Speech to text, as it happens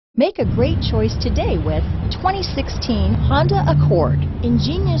Make a great choice today with 2016 Honda Accord.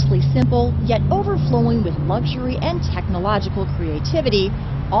 Ingeniously simple, yet overflowing with luxury and technological creativity,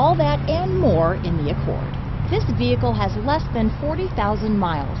 all that and more in the Accord. This vehicle has less than 40,000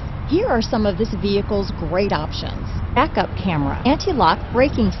 miles. Here are some of this vehicle's great options: backup camera, anti-lock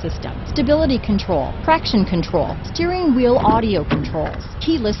braking system, stability control, traction control, steering wheel audio controls,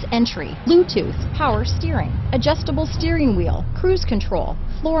 keyless entry, Bluetooth, power steering, adjustable steering wheel, cruise control,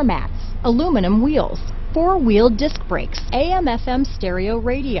 floor mats, aluminum wheels, four-wheel disc brakes, AM/FM stereo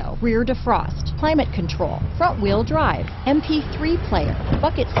radio, rear defrost, climate control, front-wheel drive, MP3 player,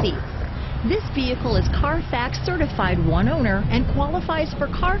 bucket seats. This vehicle is Carfax certified one owner and qualifies for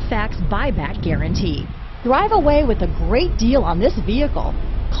Carfax buyback guarantee. Drive away with a great deal on this vehicle.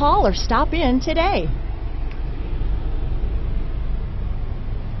 Call or stop in today.